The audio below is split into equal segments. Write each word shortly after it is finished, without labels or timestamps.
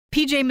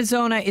PJ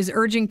Mazzona is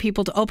urging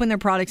people to open their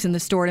products in the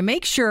store to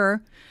make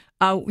sure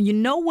you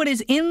know what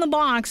is in the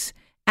box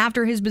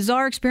after his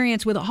bizarre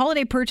experience with a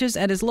holiday purchase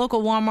at his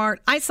local Walmart.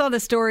 I saw the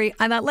story.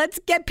 I thought, let's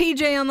get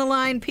PJ on the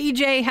line.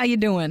 PJ, how you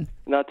doing?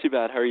 Not too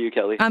bad. How are you,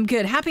 Kelly? I'm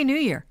good. Happy New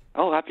Year.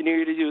 Oh, Happy New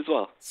Year to you as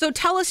well. So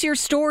tell us your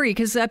story,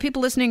 because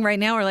people listening right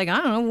now are like, I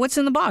don't know, what's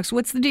in the box?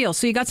 What's the deal?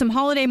 So you got some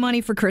holiday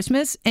money for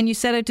Christmas, and you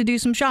set out to do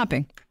some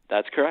shopping.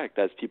 That's correct,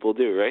 as people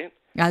do, right?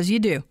 As you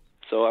do.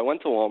 So I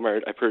went to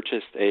Walmart. I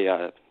purchased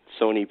a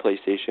Sony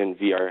PlayStation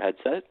VR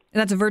headset.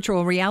 That's a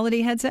virtual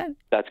reality headset?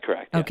 That's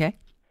correct. Yeah. Okay.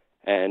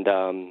 And,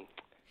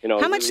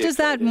 how much does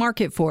that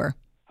market for?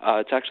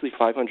 It's actually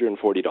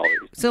 $540.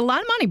 So a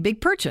lot of money,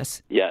 big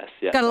purchase. Yes.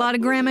 Got a lot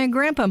of grandma and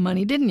grandpa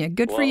money, didn't you?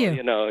 Good for you.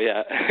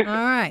 Yeah. All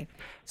right.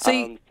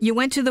 So you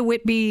went to the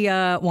Whitby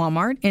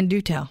Walmart, and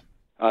do tell.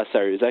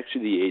 Sorry, it was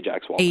actually the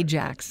Ajax Walmart.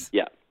 Ajax.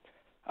 Yeah.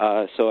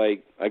 So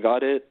I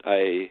got it.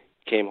 I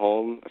came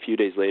home a few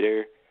days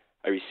later.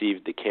 I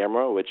received the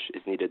camera, which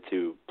is needed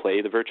to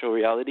play the virtual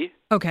reality.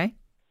 Okay.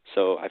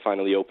 So I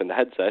finally opened the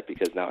headset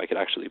because now I could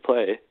actually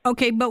play.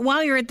 Okay, but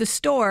while you're at the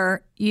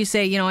store, you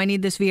say, I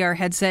need this VR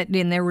headset,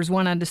 and there was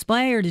one on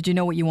display, or did you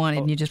know what you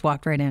wanted and you just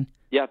walked right in?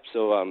 Yep.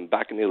 So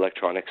back in the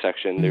electronics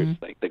section, there's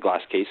like the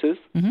glass cases,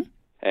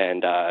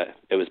 and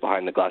it was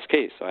behind the glass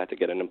case. So I had to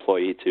get an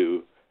employee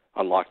to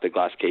unlock the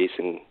glass case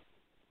and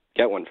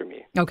get one for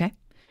me. Okay.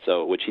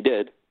 So which he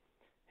did,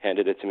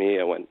 handed it to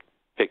me. I went,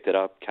 picked it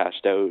up,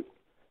 cashed out.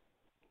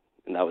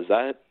 And that was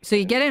that. So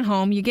you get it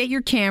home, you get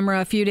your camera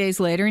a few days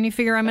later, and you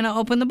figure, I'm going to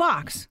open the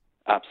box.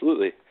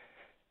 Absolutely.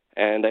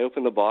 And I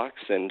opened the box,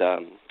 and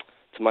to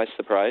my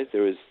surprise,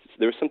 there was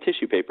some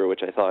tissue paper,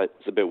 which I thought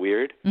was a bit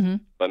weird. Mm-hmm.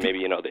 But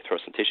maybe, they throw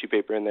some tissue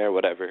paper in there,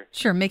 whatever.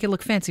 Sure, make it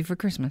look fancy for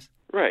Christmas.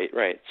 Right.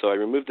 So I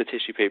removed the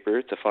tissue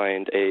paper to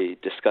find a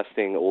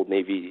disgusting Old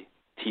Navy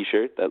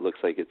T-shirt that looks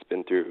like it's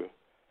been through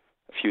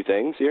a few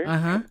things here.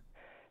 Uh-huh.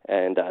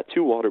 And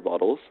 2 water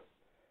bottles,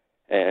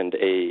 and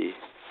a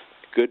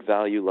Good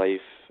Value Life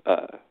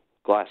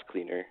glass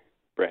cleaner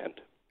brand.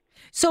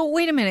 So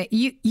wait a minute.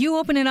 You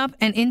open it up,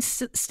 and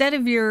instead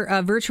of your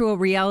virtual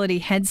reality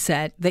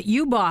headset that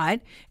you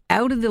bought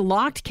out of the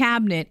locked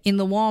cabinet in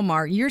the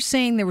Walmart, you're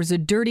saying there was a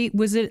dirty,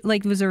 was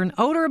there an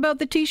odor about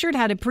the T-shirt?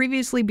 Had it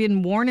previously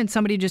been worn and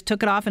somebody just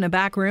took it off in a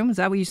back room? Is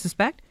that what you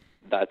suspect?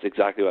 That's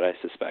exactly what I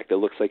suspect. It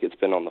looks like it's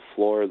been on the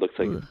floor. It looks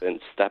like it's been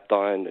stepped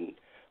on and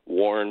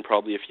worn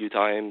probably a few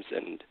times,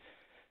 and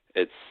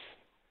it's...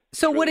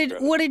 So really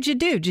what did you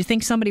do? Did you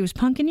think somebody was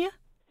punking you?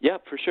 Yeah,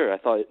 for sure. I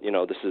thought,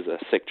 this is a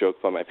sick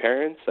joke by my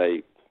parents.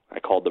 I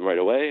called them right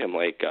away. I'm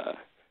like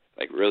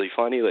really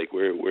funny. Like,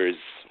 where's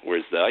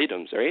the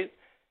items, right?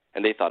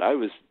 And they thought I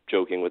was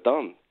joking with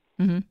them,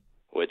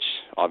 which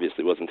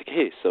obviously wasn't the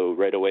case. So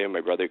right away,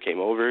 my brother came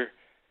over,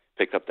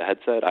 picked up the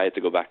headset. I had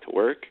to go back to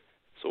work,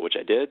 so which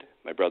I did.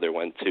 My brother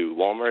went to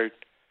Walmart,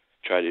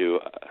 tried to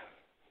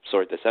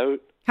sort this out.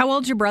 How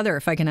old's your brother,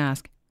 if I can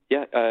ask?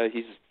 Yeah,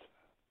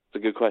 it's a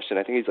good question.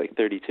 I think he's like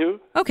 32.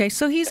 Okay,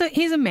 so he's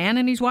a man,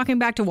 and he's walking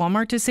back to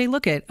Walmart to say,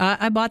 look,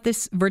 I bought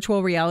this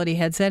virtual reality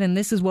headset, and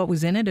this is what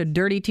was in it, a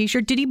dirty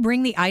T-shirt. Did he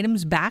bring the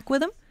items back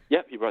with him?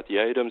 Yep, he brought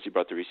the items, he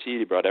brought the receipt,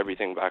 he brought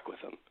everything back with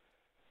him.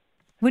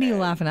 What are you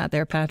laughing at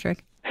there,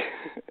 Patrick?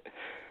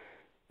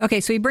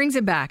 Okay, so he brings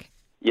it back.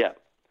 Yeah,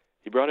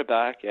 he brought it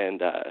back,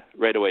 and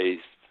right away,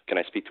 can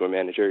I speak to a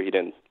manager? He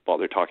didn't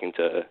bother talking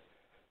to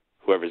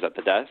whoever's at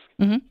the desk.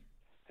 Mm-hmm.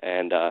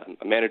 And a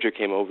manager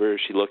came over,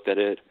 she looked at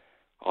it.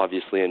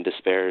 Obviously, in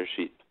despair,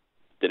 she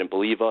didn't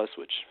believe us,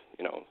 which,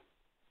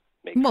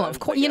 makes sense. Well, of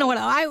course, you know what?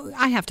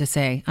 I have to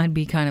say, I'd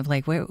be kind of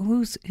like, wait,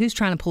 who's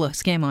trying to pull a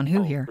scam on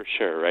who here? For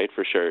sure, right?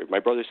 For sure. My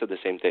brother said the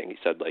same thing. He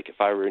said,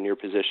 if I were in your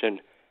position,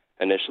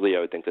 initially,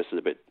 I would think this is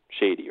a bit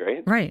shady,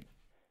 right? Right.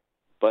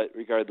 But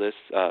regardless,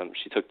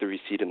 she took the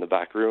receipt in the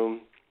back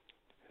room.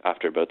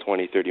 After about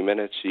 20, 30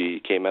 minutes,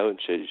 she came out and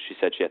she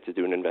said she had to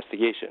do an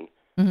investigation,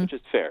 which is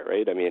fair,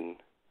 right? I mean,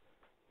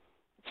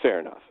 it's fair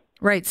enough.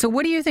 Right. So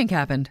what do you think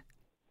happened?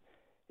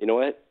 You know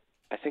what?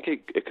 I think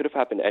it could have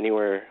happened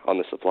anywhere on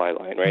the supply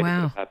line, right? Wow.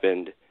 It could have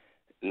happened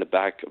in the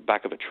back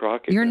of a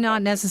truck. You're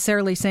not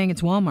necessarily saying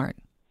it's Walmart.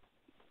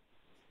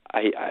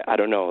 I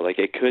don't know.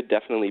 It could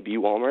definitely be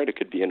Walmart. It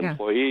could be an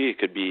employee. It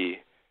could be...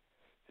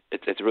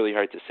 It's really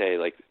hard to say.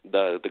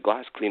 The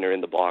glass cleaner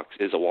in the box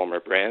is a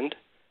Walmart brand,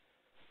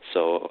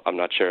 so I'm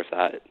not sure if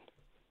that...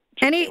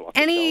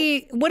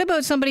 What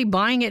about somebody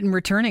buying it and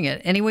returning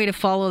it? Any way to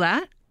follow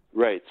that?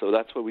 Right. So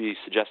that's what we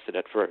suggested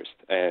at first,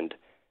 and...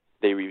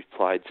 They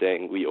replied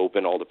saying we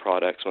open all the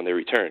products when they're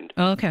returned.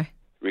 Oh, okay.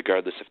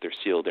 Regardless if they're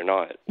sealed or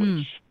not.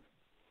 Which,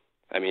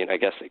 I mean, I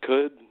guess they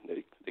could.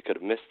 They could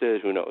have missed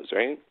it. Who knows,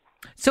 right?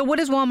 So what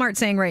is Walmart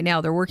saying right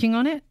now? They're working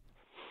on it?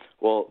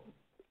 Well,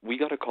 we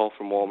got a call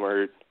from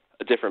Walmart,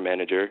 a different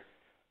manager,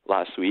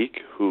 last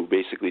week, who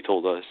basically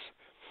told us,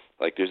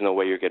 there's no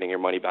way you're getting your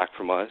money back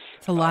from us.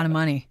 It's a lot of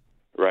money.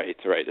 Right.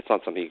 It's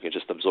not something you can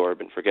just absorb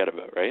and forget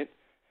about, right?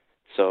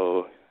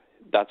 So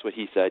that's what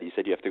he said. He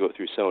said you have to go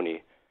through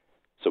Sony.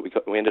 So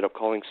we ended up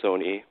calling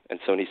Sony, and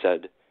Sony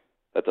said,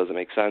 that doesn't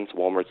make sense.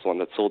 Walmart's the one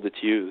that sold it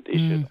to you. They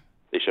should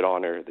they should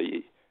honor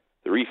the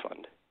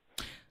refund.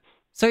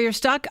 So you're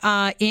stuck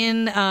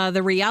in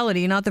the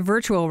reality, not the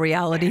virtual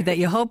reality that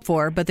you hope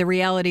for, but the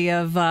reality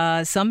of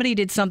somebody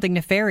did something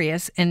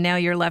nefarious, and now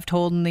you're left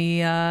holding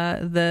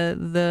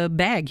the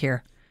bag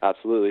here.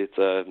 Absolutely. It's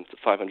a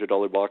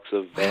 $500 box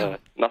of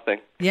nothing.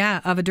 Yeah,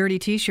 of a dirty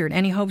T-shirt.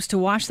 Any hopes to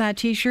wash that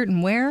T-shirt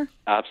and wear?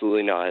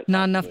 Absolutely not.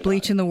 Not enough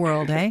bleach in the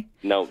world, eh?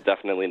 No,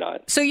 definitely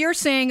not. So you're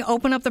saying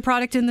open up the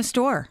product in the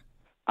store?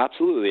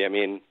 Absolutely. I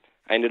mean,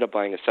 I ended up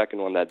buying a second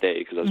one that day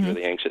because I was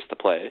really anxious to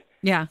play.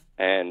 Yeah.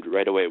 And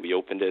right away we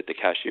opened it. The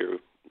cashier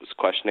was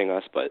questioning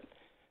us, but,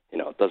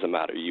 it doesn't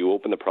matter. You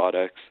open the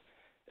products.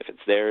 If it's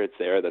there, it's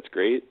there. That's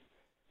great.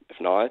 If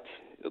not,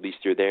 at least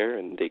you're there,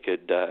 and they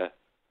could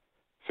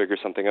figure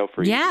something out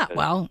for you. Yeah,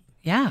 well,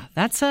 yeah,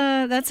 that's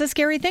a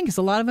scary thing because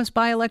a lot of us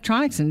buy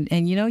electronics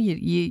and you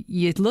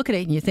look at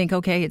it and you think,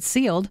 okay, it's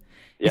sealed.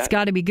 Yeah. It's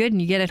got to be good,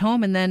 and you get it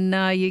home, and then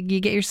you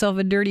get yourself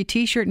a dirty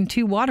T-shirt and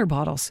 2 water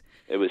bottles.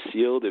 It was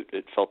sealed.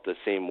 It felt the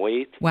same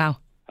weight. Wow.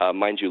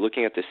 Mind you,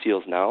 looking at the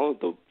seals now,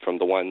 from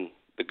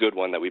the good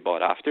one that we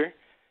bought after,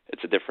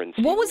 it's a different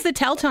seal. What was the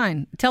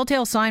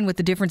telltale sign with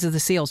the difference of the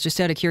seals, just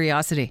out of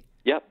curiosity?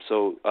 Yep.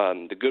 So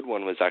the good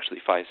one was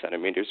actually 5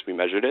 centimeters. We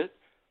measured it.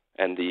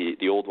 And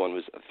the old one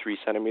was a 3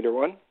 centimeter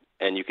one.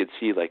 And you could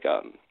see like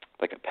a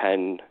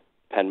pen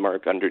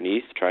mark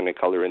underneath trying to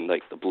color in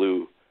like the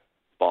blue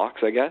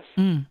box, I guess.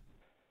 Mm.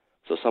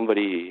 So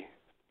somebody,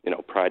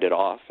 pried it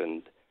off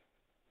and...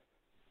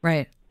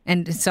 Right.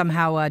 And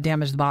somehow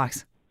damaged the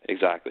box.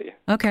 Exactly.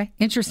 Okay.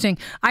 Interesting.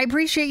 I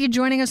appreciate you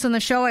joining us on the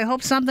show. I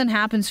hope something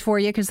happens for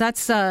you because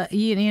that's,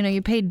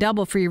 you paid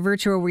double for your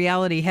virtual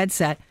reality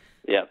headset.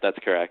 Yeah, that's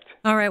correct.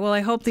 All right. Well,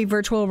 I hope the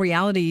virtual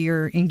reality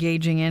you're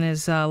engaging in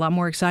is a lot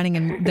more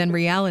exciting than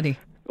reality.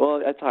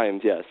 Well, at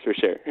times, yes, for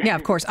sure. Yeah,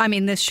 of course. I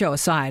mean, this show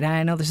aside,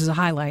 I know this is a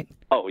highlight.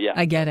 Oh, yeah.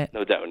 I get it.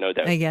 No doubt.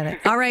 I get it.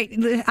 All right.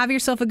 Have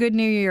yourself a good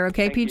New Year,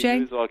 okay, Thank PJ?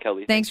 You as well,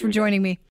 Kelly. Thanks for joining me.